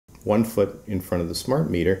1 foot in front of the smart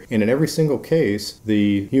meter, and in every single case,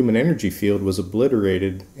 the human energy field was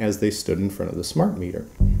obliterated as they stood in front of the smart meter.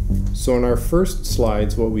 So in our first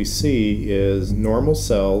slides, what we see is normal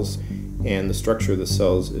cells, and the structure of the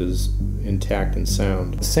cells is intact and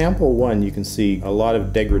sound. Sample 1, you can see a lot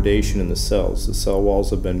of degradation in the cells. The cell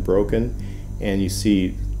walls have been broken, and you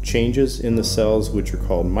see changes in the cells which are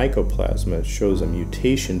called mycoplasma. It shows a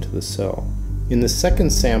mutation to the cell. In the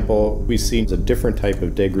second sample, we see a different type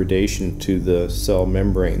of degradation to the cell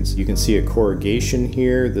membranes. You can see a corrugation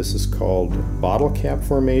here. This is called bottle cap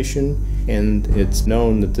formation, and it's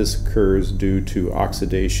known that this occurs due to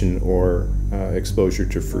oxidation or exposure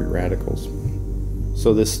to free radicals.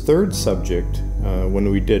 So this third subject, when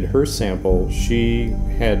we did her sample, she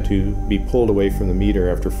had to be pulled away from the meter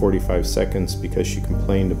after 45 seconds because she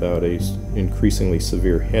complained about an increasingly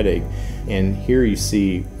severe headache. And here you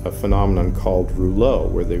see a phenomenon called rouleau,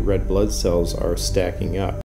 where the red blood cells are stacking up.